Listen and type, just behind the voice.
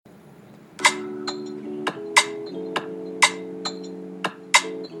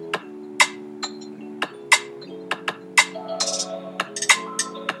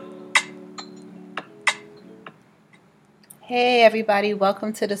Hey everybody,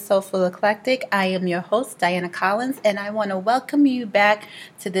 welcome to the Soulful Eclectic. I am your host, Diana Collins, and I want to welcome you back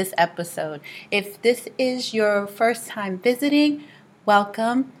to this episode. If this is your first time visiting,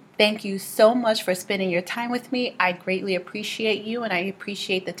 welcome. Thank you so much for spending your time with me. I greatly appreciate you and I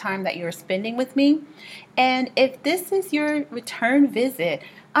appreciate the time that you're spending with me. And if this is your return visit,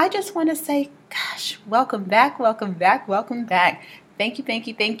 I just want to say, gosh, welcome back, welcome back, welcome back. Thank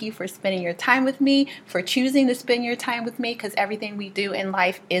you for spending your time with me, for choosing to spend your time with me, because everything we do in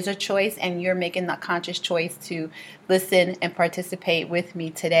life is a choice, and you're making the conscious choice to listen and participate with me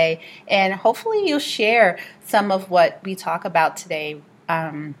today. And hopefully you'll share some of what we talk about today.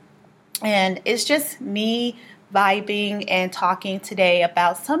 And it's just me vibing and talking today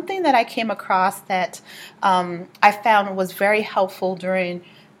about something that I came across that I found was very helpful during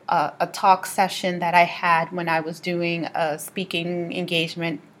a talk session that I had when I was doing a speaking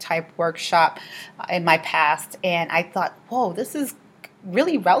engagement type workshop in my past. And I thought, whoa, this is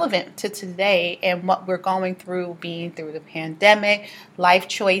really relevant to today and what we're going through, being through the pandemic, life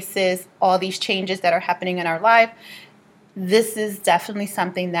choices, all these changes that are happening in our life. This is definitely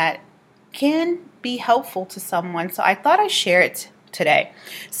something that can be helpful to someone. So I thought I'd share it today.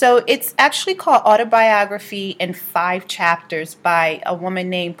 So it's actually called Autobiography in 5 Chapters by a woman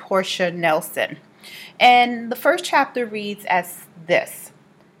named Portia Nelson. And the first chapter reads as this: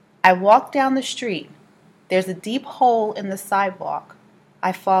 I walk down the street. There's a deep hole in the sidewalk.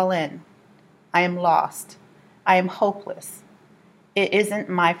 I fall in. I am lost. I am hopeless. It isn't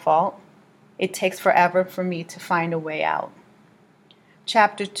my fault. It takes forever for me to find a way out.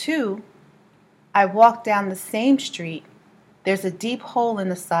 Chapter 2, I walk down the same street. There's a deep hole in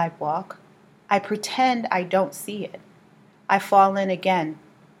the sidewalk. I pretend I don't see it. I fall in again.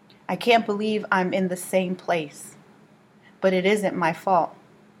 I can't believe I'm in the same place. But it isn't my fault.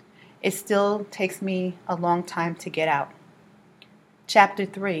 It still takes me a long time to get out. Chapter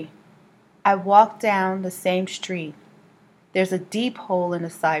 3. I walk down the same street. There's a deep hole in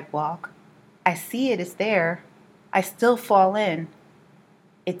the sidewalk. I see it is there. I still fall in.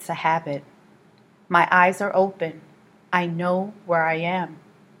 It's a habit. My eyes are open. I know where I am.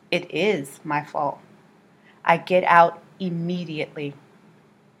 It is my fault. I get out immediately.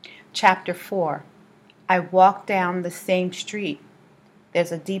 Chapter 4. I walk down the same street.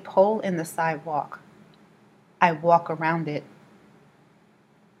 There's a deep hole in the sidewalk. I walk around it.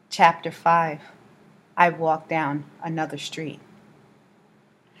 Chapter 5. I walk down another street.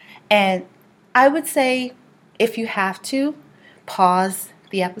 And I would say, if you have to, pause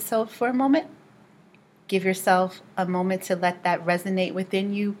the episode for a moment. Give yourself a moment to let that resonate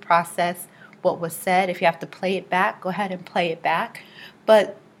within you, process what was said. If you have to play it back, go ahead and play it back.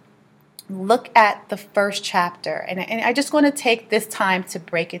 But look at the first chapter. And I just want to take this time to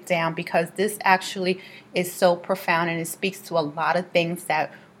break it down, because this actually is so profound and it speaks to a lot of things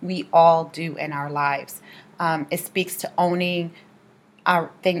that we all do in our lives. It speaks to owning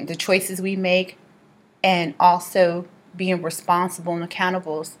the choices we make, and also being responsible and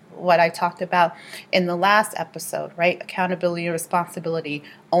accountable, what I talked about in the last episode, right? Accountability and responsibility.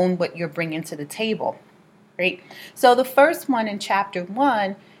 Own what you're bringing to the table, right? So the first one in chapter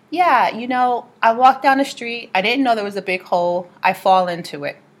 1, I walked down the street. I didn't know there was a big hole. I fall into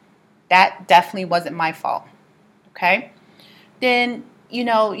it. That definitely wasn't my fault, okay? Then,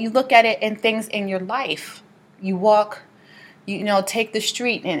 you look at it in things in your life. You walk, take the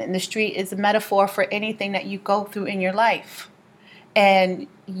street, and the street is a metaphor for anything that you go through in your life. And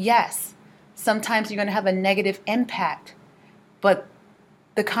yes, sometimes you're going to have a negative impact, but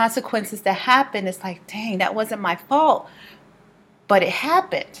the consequences that happen is like, dang, that wasn't my fault, but it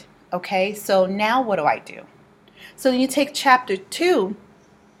happened. Okay, so now what do I do? So you take chapter 2.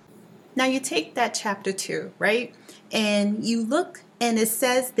 Now you take that chapter 2, right? And you look, and it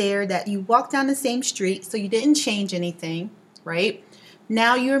says there that you walk down the same street, so you didn't change anything, right?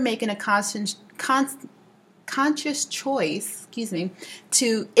 Now you're making a conscious choice,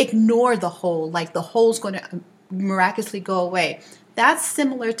 to ignore the hole, like the hole's going to miraculously go away. That's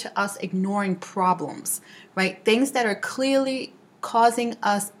similar to us ignoring problems, right? Things that are clearly causing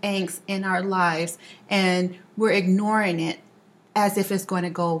us angst in our lives, and we're ignoring it as if it's going to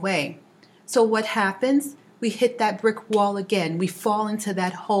go away. So what happens? We hit that brick wall again. We fall into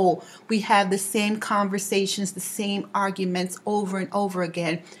that hole. We have the same conversations, the same arguments over and over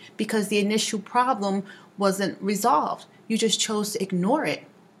again, because the initial problem wasn't resolved. You just chose to ignore it,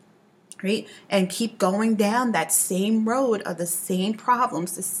 right? And keep going down that same road of the same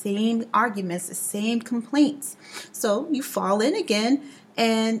problems, the same arguments, the same complaints. So you fall in again,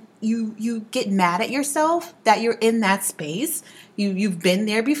 and you get mad at yourself that you're in that space. You've been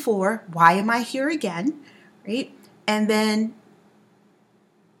there before. Why am I here again? Right? And then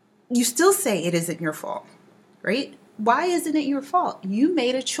you still say it isn't your fault, right? Why isn't it your fault? You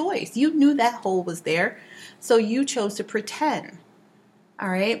made a choice. You knew that hole was there, so you chose to pretend. All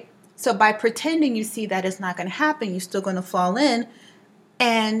right? So by pretending you see that it's not going to happen, you're still going to fall in.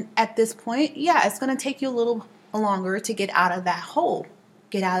 And at this point, yeah, it's going to take you a little longer to get out of that hole,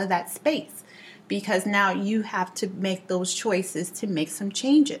 get out of that space, because now you have to make those choices to make some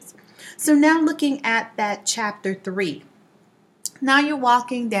changes. So now looking at that chapter 3, now you're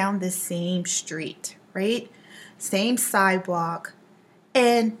walking down the same street, right? Same sidewalk.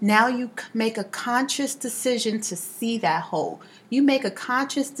 And now you make a conscious decision to see that hole. You make a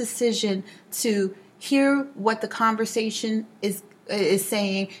conscious decision to hear what the conversation is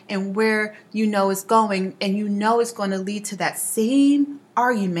saying and where you know it's going, and you know it's going to lead to that same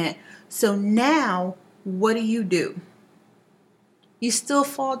argument. So now what do? You still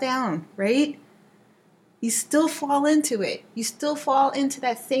fall down, right? You still fall into it. You still fall into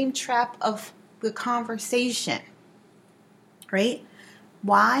that same trap of the conversation, right?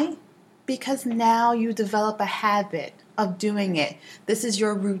 Why? Because now you develop a habit of doing it. This is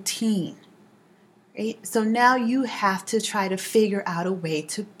your routine, right? So now you have to try to figure out a way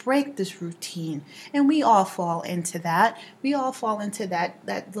to break this routine. And we all fall into that. We all fall into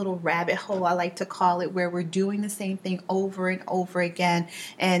that little rabbit hole, I like to call it, where we're doing the same thing over and over again.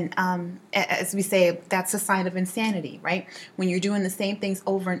 And as we say, that's a sign of insanity, right? When you're doing the same things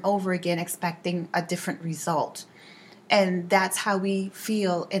over and over again, expecting a different result. And that's how we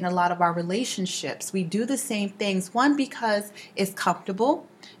feel in a lot of our relationships. We do the same things. One, because it's comfortable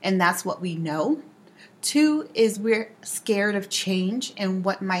and that's what we know. Two, is we're scared of change and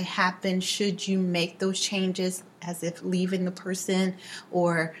what might happen should you make those changes, as if leaving the person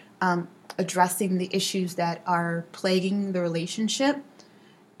or addressing the issues that are plaguing the relationship.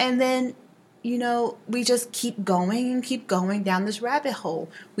 And then, we just keep going down this rabbit hole.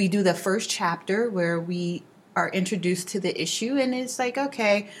 We do the first chapter where we are introduced to the issue, and it's like,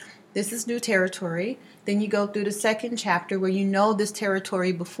 okay, this is new territory. Then you go through the second chapter where you know this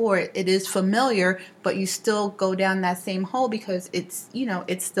territory before. It is familiar, but you still go down that same hole because it's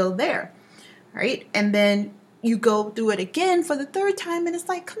still there, right? And then you go through it again for the third time, and it's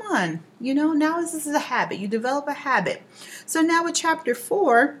like, come on, now this is a habit. You develop a habit. So now with chapter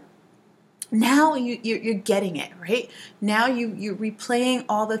 4, now you're getting it, right? Now you're replaying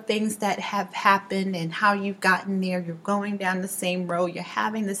all the things that have happened and how you've gotten there. You're going down the same road. You're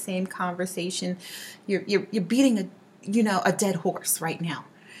having the same conversation. You're beating a dead horse right now.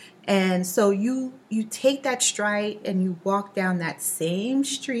 And so you take that stride and you walk down that same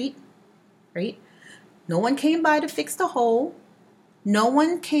street, right? No one came by to fix the hole. No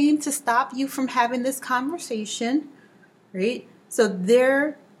one came to stop you from having this conversation, right? So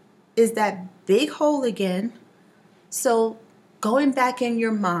there is that big hole again. So going back in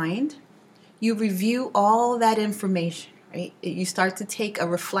your mind, you review all that information, right? You start to take a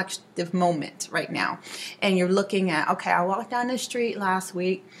reflective moment right now. And you're looking at, okay, I walked down the street last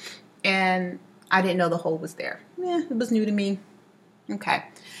week and I didn't know the hole was there. It was new to me. Okay.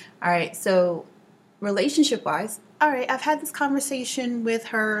 All right. So relationship-wise, all right, I've had this conversation with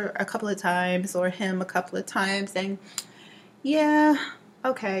her a couple of times or him a couple of times, and yeah,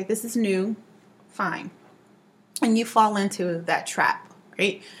 okay, this is new, fine. And you fall into that trap,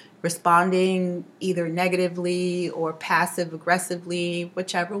 right? Responding either negatively or passive aggressively,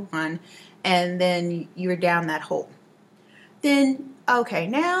 whichever one, and then you're down that hole. Then, okay,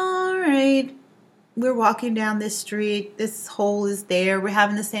 now, all right, we're walking down this street, this hole is there, we're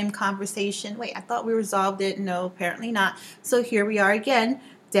having the same conversation. Wait, I thought we resolved it. No, apparently not. So here we are again,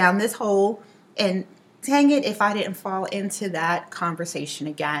 down this hole, and dang it if I didn't fall into that conversation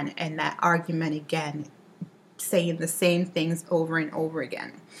again and that argument again, saying the same things over and over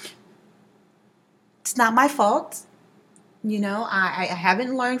again. It's not my fault. I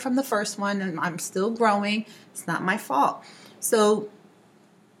haven't learned from the first one and I'm still growing. It's not my fault. So,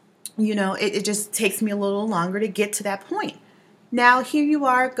 it just takes me a little longer to get to that point. Now, here you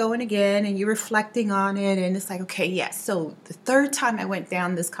are going again and you're reflecting on it, and it's like, okay, yes. So the third time I went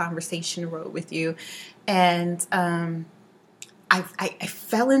down this conversation road with you, and I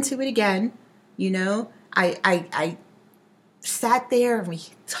fell into it again. I sat there and we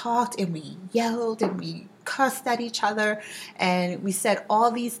talked and we yelled and we cussed at each other and we said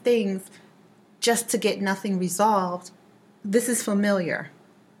all these things just to get nothing resolved. This is familiar.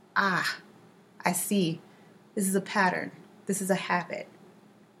 I see. This is a pattern. This is a habit.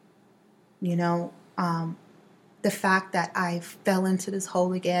 The fact that I fell into this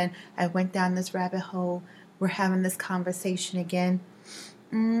hole again, I went down this rabbit hole, we're having this conversation again.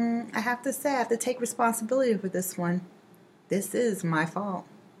 I have to say, I have to take responsibility for this one. This is my fault.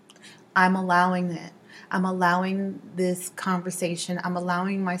 I'm allowing it. I'm allowing this conversation. I'm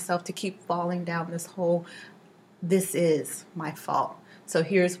allowing myself to keep falling down this hole. This is my fault. So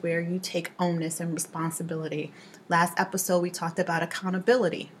here's where you take onus and responsibility. Last episode, we talked about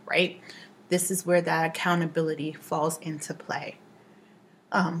accountability, right? This is where that accountability falls into play.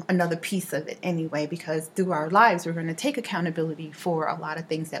 Another piece of it anyway, because through our lives, we're going to take accountability for a lot of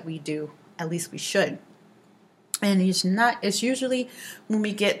things that we do. At least we should. And it's usually when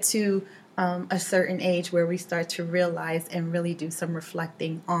we get to a certain age where we start to realize and really do some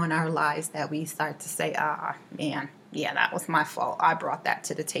reflecting on our lives that we start to say, man, yeah, that was my fault. I brought that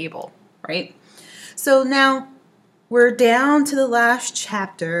to the table, right? So now we're down to the last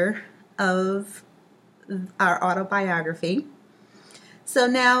chapter of our autobiography. So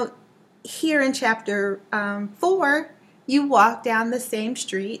now here in chapter 4, you walk down the same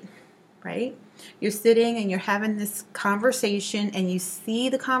street, right? You're sitting and you're having this conversation, and you see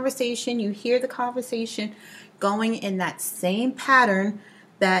the conversation, you hear the conversation going in that same pattern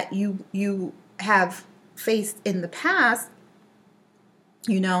that you have faced in the past.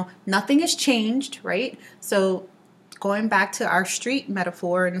 Nothing has changed, right? So going back to our street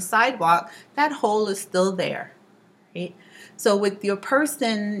metaphor and the sidewalk, that hole is still there, right? So with your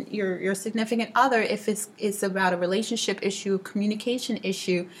person, your significant other, if it's about a relationship issue, communication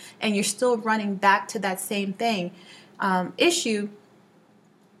issue, and you're still running back to that same thing, issue,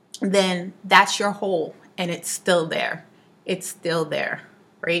 then that's your hole, and it's still there. It's still there,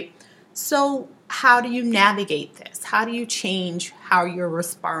 right? So how do you navigate this? How do you change how your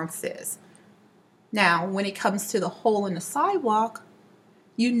response is? Now, when it comes to the hole in the sidewalk,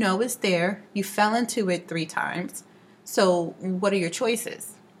 you know it's there. You fell into it 3 times. So what are your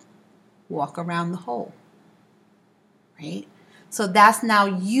choices? Walk around the hole, right? So that's now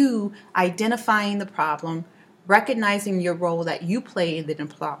you identifying the problem, recognizing your role that you play in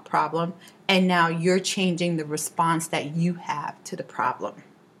the problem, and now you're changing the response that you have to the problem,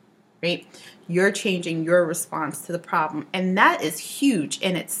 right? You're changing your response to the problem, and that is huge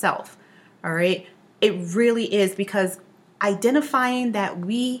in itself, all right? It really is, because identifying that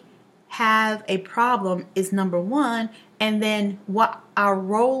we have a problem is number 1, and then what our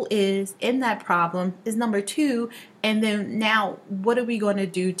role is in that problem is number 2, and then now what are we going to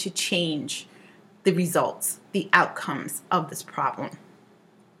do to change the results, the outcomes of this problem?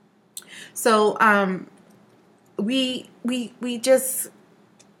 So we just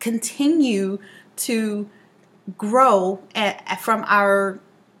continue to grow from our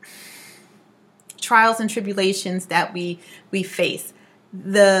trials and tribulations that we face,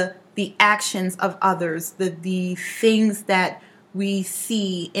 the actions of others, the things that we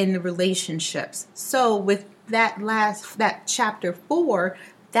see in the relationships. So with that chapter 4,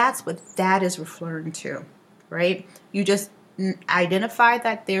 that's what that is referring to, right? You just identify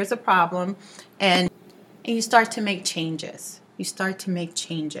that there's a problem, and you start to make changes. You start to make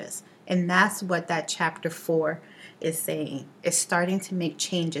changes. And that's what that chapter 4 is saying. It's starting to make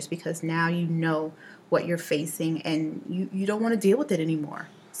changes, because now you know what you're facing, and you don't want to deal with it anymore.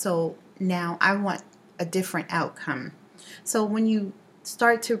 So now I want a different outcome. So when you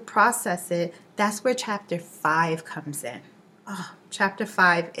start to process it, that's where chapter 5 comes in. Chapter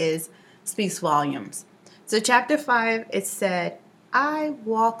 5 speaks volumes. So chapter 5, it said, I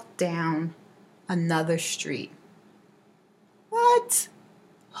walked down another street. What?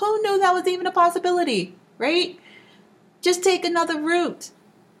 Who knew that was even a possibility, right? Just take another route.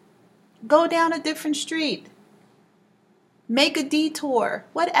 Go down a different street. Make a detour,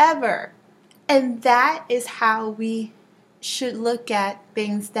 whatever. And that is how we should look at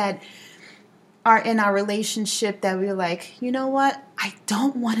things that are in our relationship, that we're like, you know what? I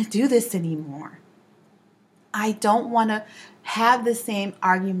don't want to do this anymore. I don't want to have the same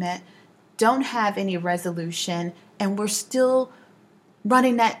argument, don't have any resolution, and we're still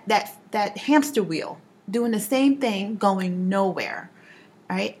running that hamster wheel, doing the same thing, going nowhere.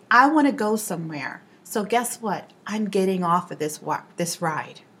 All right? I want to go somewhere. So guess what? I'm getting off of this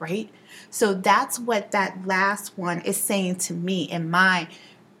ride, right? So that's what that last one is saying to me in my,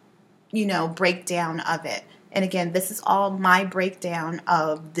 breakdown of it. And again, this is all my breakdown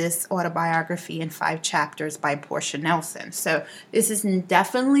of this autobiography in 5 chapters by Portia Nelson. So this is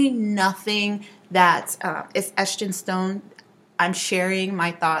definitely nothing that is etched in stone. I'm sharing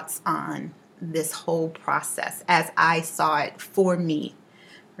my thoughts on this whole process as I saw it for me,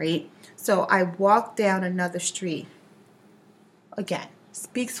 right? So I walked down another street. Again,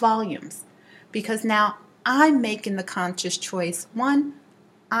 speaks volumes, because now I'm making the conscious choice. 1,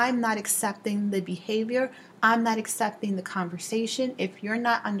 I'm not accepting the behavior. I'm not accepting the conversation, if you're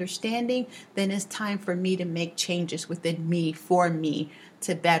not understanding, then it's time for me to make changes within me, for me,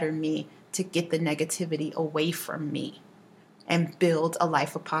 to better me, to get the negativity away from me and build a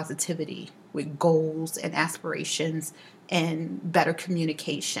life of positivity with goals and aspirations and better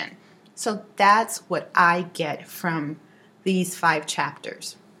communication. So that's what I get from these 5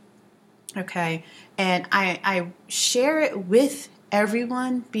 chapters. Okay. And I share it with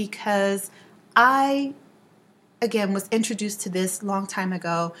everyone because I, again, was introduced to this long time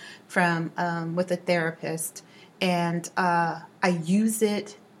ago from with a therapist, and I use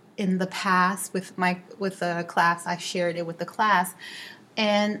it in the past with a class. I shared it with the class,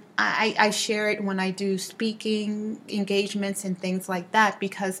 and I share it when I do speaking engagements and things like that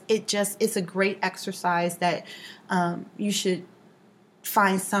because it's a great exercise that you should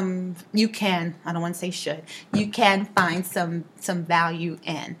find some, you can, I don't want to say should, you can find some value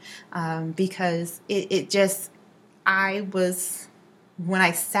in, because it just, I was, when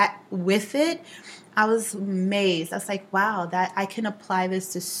I sat with it, I was amazed. I was like, wow, that I can apply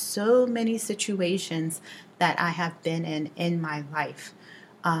this to so many situations that I have been in my life.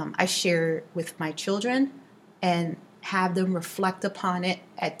 I share with my children and have them reflect upon it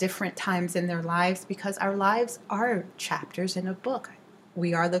at different times in their lives because our lives are chapters in a book.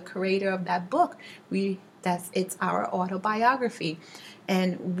 We are the creator of that book. It's our autobiography.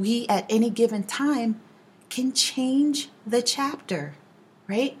 And we at any given time can change the chapter,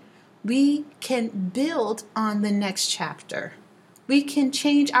 right? We can build on the next chapter. We can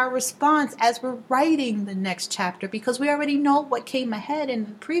change our response as we're writing the next chapter because we already know what came ahead in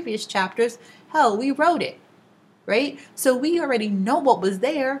the previous chapters. Hell, we wrote it, right? So we already know what was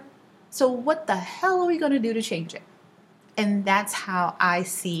there. So what the hell are we going to do to change it? And that's how I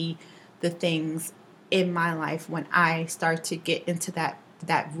see the things in my life when I start to get into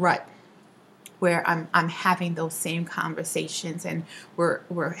that rut where I'm having those same conversations and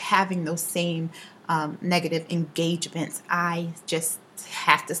we're having those same negative engagements. I just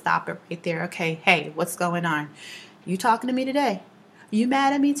have to stop it right there. Okay, hey, what's going on? You talking to me today? You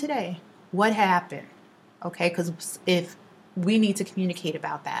mad at me today? What happened? Okay, because if we need to communicate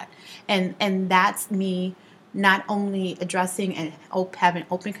about that, and that's me not only addressing and having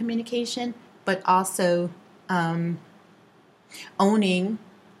open communication, but also owning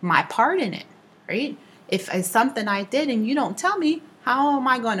my part in it, right? If it's something I did and you don't tell me, how am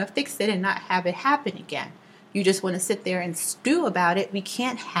I going to fix it and not have it happen again? You just want to sit there and stew about it. We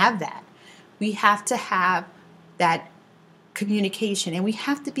can't have that. We have to have that communication, and we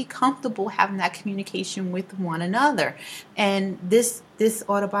have to be comfortable having that communication with one another. And this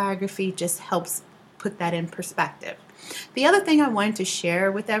autobiography just helps put that in perspective. The other thing I wanted to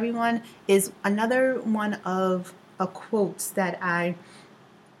share with everyone is another one of quotes that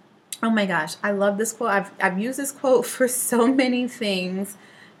oh my gosh, I love this quote. I've used this quote for so many things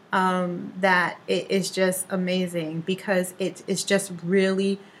that it is just amazing because it's just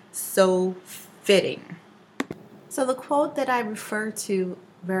really so fitting. So the quote that I refer to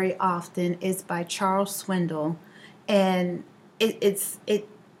very often is by Charles Swindoll, and it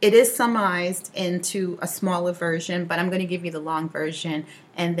is summarized into a smaller version, but I'm going to give you the long version,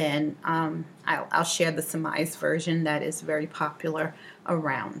 and then I'll share the summarized version that is very popular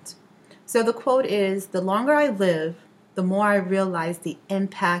around. So the quote is, "The longer I live, the more I realize the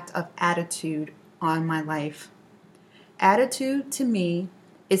impact of attitude on my life. Attitude to me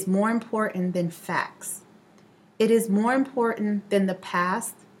is more important than facts. It is more important than the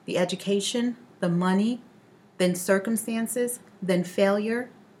past, the education, the money, than circumstances, than failure,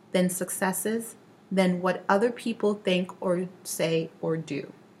 than successes, than what other people think or say or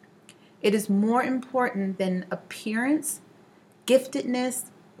do. It is more important than appearance, giftedness,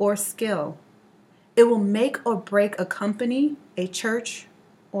 or skill. It will make or break a company, a church,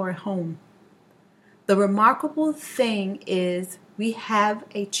 or a home. The remarkable thing is we have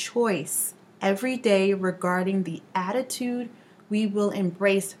a choice every day regarding the attitude we will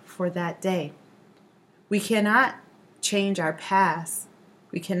embrace for that day. We cannot change our past.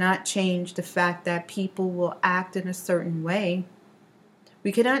 We cannot change the fact that people will act in a certain way.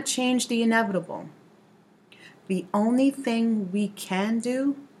 We cannot change the inevitable. The only thing we can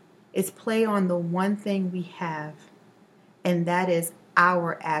do is play on the one thing we have, and that is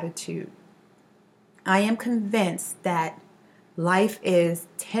our attitude. I am convinced that life is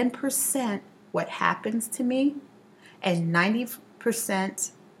 10% what happens to me and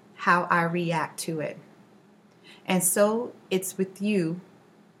 90% how I react to it. And so it's with you.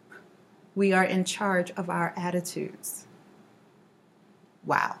 We are in charge of our attitudes."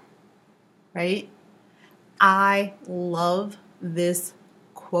 Wow, right? I love this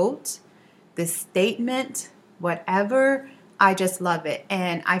quote. this statement, whatever. I just love it.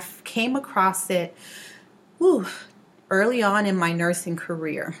 And I came across it early on in my nursing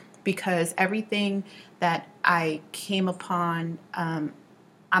career, because everything that I came upon, I'm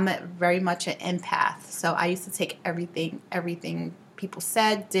very much an empath. So I used to take everything people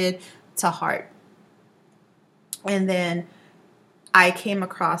said, did, to heart. And then I came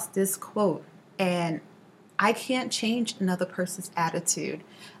across this quote, and I can't change another person's attitude.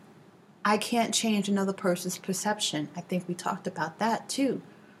 I can't change another person's perception. I think we talked about that too,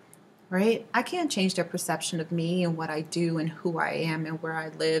 right? I can't change their perception of me and what I do and who I am and where I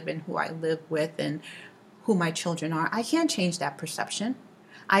live and who I live with and who my children are. I can't change that perception.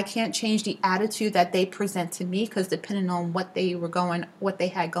 I can't change the attitude that they present to me, because depending on what they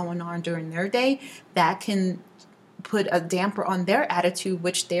had going on during their day, that can put a damper on their attitude,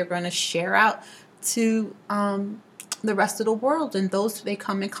 which they're going to share out to the rest of the world and those they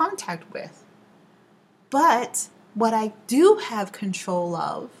come in contact with. But what I do have control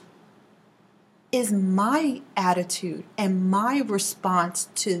of is my attitude and my response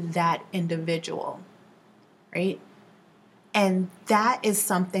to that individual, right? And that is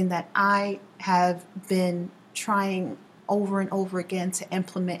something that I have been trying over and over again to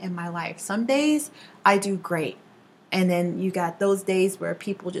implement in my life. Some days I do great. And then you got those days where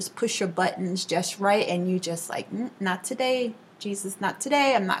people just push your buttons just right, and you just like, not today, Jesus, not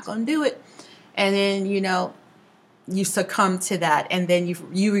today. I'm not going to do it. And then, you succumb to that, and then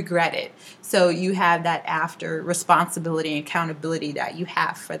you regret it. So you have that after responsibility and accountability that you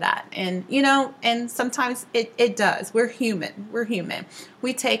have for that. And, and sometimes it does. We're human.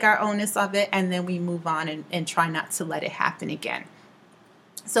 We take our onus of it, and then we move on and try not to let it happen again.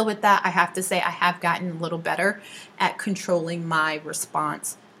 So with that, I have to say I have gotten a little better at controlling my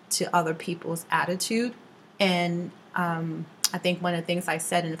response to other people's attitude. And I think one of the things I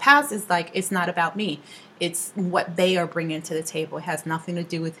said in the past is like, it's not about me. It's what they are bringing to the table. It has nothing to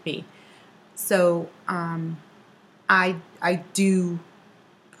do with me. So I do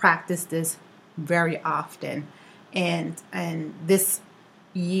practice this very often. And this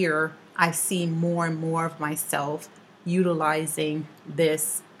year, I see more and more of myself utilizing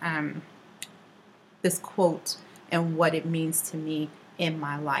this this quote and what it means to me in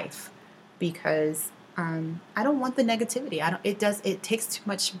my life, because I don't want the negativity. It takes too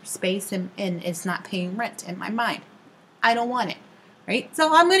much space, and it's not paying rent in my mind. I don't want it, right?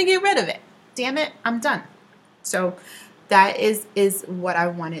 So I'm going to get rid of it. Damn it, I'm done. So that is what I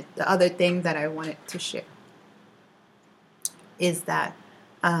wanted. The other thing that I wanted to share is that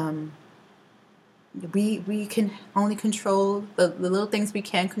we can only control the little things we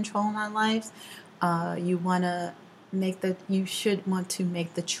can control in our lives. You should want to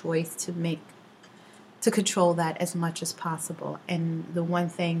make the choice to control that as much as possible. And the one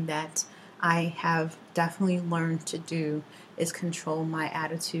thing that I have definitely learned to do is control my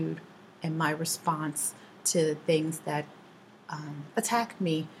attitude and my response to things that attack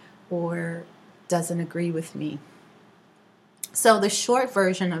me or doesn't agree with me. So the short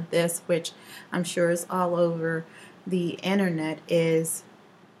version of this, which I'm sure is all over the internet, is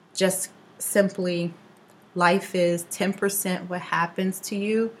just simply life is 10% what happens to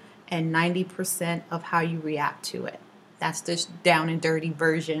you and 90% of how you react to it. That's the down and dirty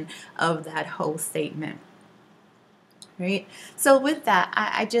version of that whole statement. Right? So with that,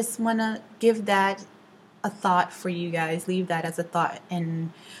 I just want to give that a thought for you guys, leave that as a thought,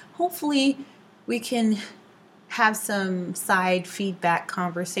 and hopefully we can have some side feedback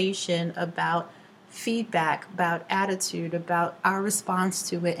conversation about feedback, about attitude, about our response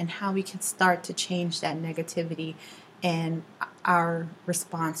to it, and how we can start to change that negativity and our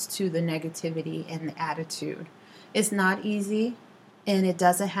response to the negativity and the attitude. It's not easy, and it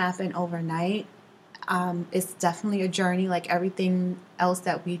doesn't happen overnight. It's definitely a journey, like everything else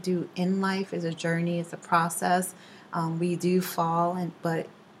that we do in life is a journey, it's a process. We do fall, but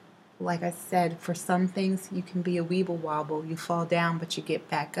like I said, for some things you can be a weeble wobble. You fall down, but you get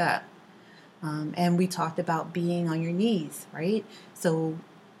back up. And we talked about being on your knees, right? So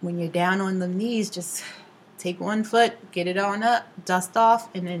when you're down on the knees, just take one foot, get it on up, dust off,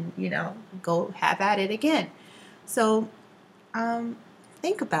 and then, go have at it again. So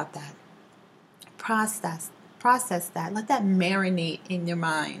think about that. Process that. Let that marinate in your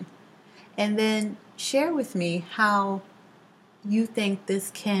mind. And then share with me how you think this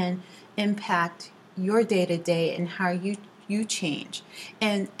can impact your day-to-day and how you change.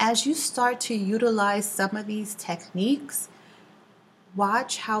 And as you start to utilize some of these techniques,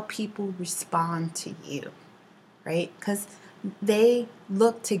 watch how people respond to you, right? Because they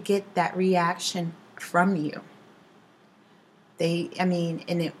look to get that reaction from you.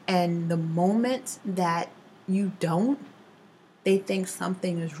 And the moment that you don't, they think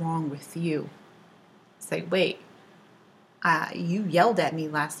something is wrong with you. Say, wait, you yelled at me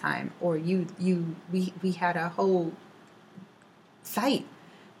last time, or we had a whole fight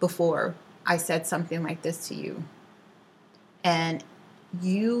before I said something like this to you. And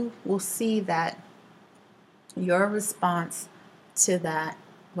you will see that your response to that,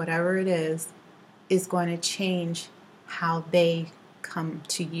 whatever it is going to change how they come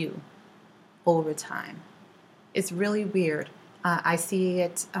to you over time. It's really weird. I see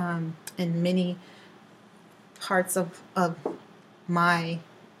it in many parts of my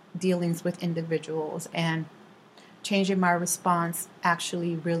dealings with individuals, and changing my response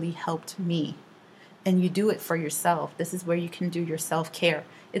actually really helped me. And you do it for yourself. This is where you can do your self-care.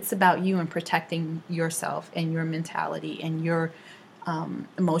 It's about you and protecting yourself and your mentality and your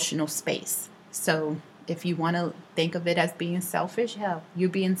emotional space. So if you want to think of it as being selfish, yeah, you're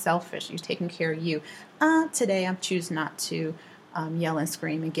being selfish. You're taking care of you. Today, I choose not to yell and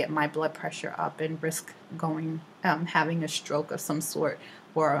scream and get my blood pressure up and risk having a stroke of some sort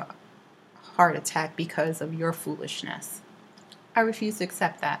or a heart attack because of your foolishness. I refuse to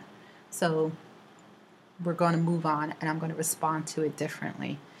accept that. So we're going to move on, and I'm going to respond to it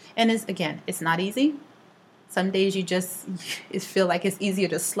differently. And it's not easy. Some days you just feel like it's easier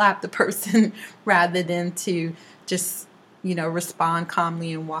to slap the person rather than to just, respond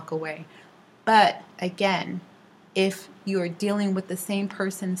calmly and walk away. But again, if you're dealing with the same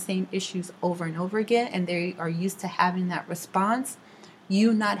person, same issues over and over again, and they are used to having that response,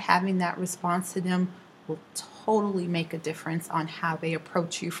 you not having that response to them will totally make a difference on how they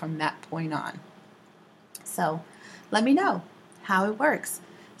approach you from that point on. So let me know how it works.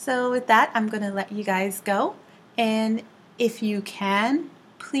 So with that, I'm going to let you guys go. And if you can,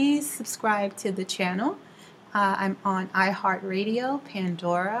 please subscribe to the channel. I'm on iHeartRadio,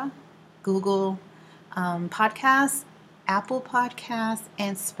 Pandora, Google Podcasts, Apple Podcasts,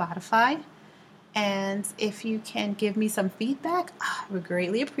 and Spotify. And if you can give me some feedback, I would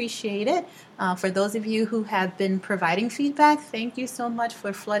greatly appreciate it. For those of you who have been providing feedback, thank you so much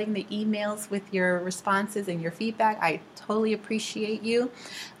for flooding the emails with your responses and your feedback. I totally appreciate you.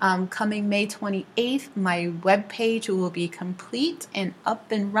 Coming May 28th, my webpage will be complete and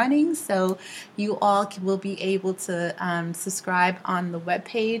up and running, so you all will be able to subscribe on the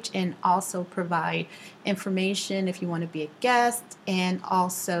webpage and also provide information if you want to be a guest, and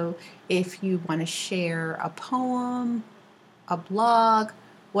also if you want to share a poem, a blog,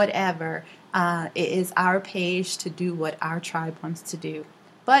 whatever. It is our page to do what our tribe wants to do.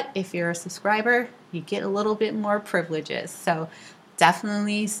 But if you're a subscriber, you get a little bit more privileges. So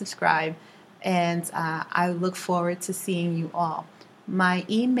definitely subscribe. And I look forward to seeing you all. My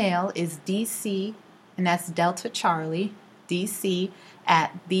email is DC, and that's Delta Charlie, DC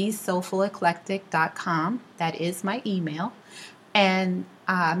at thesoulfuleclectic.com. That is my email. And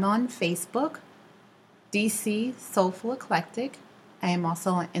I'm on Facebook, DC Soulful Eclectic. I am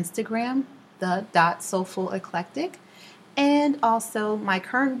also on Instagram, the.soulfuleclectic. And also my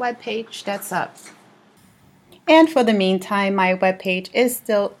current webpage that's up. And for the meantime, my webpage is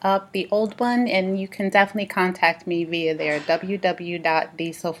still up, the old one, and you can definitely contact me via there,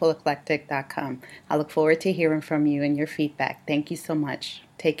 www.thesoulfuleclectic.com. I look forward to hearing from you and your feedback. Thank you so much.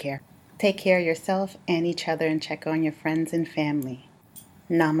 Take care. Take care of yourself and each other, and check on your friends and family.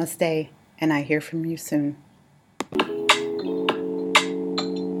 Namaste, and I hear from you soon.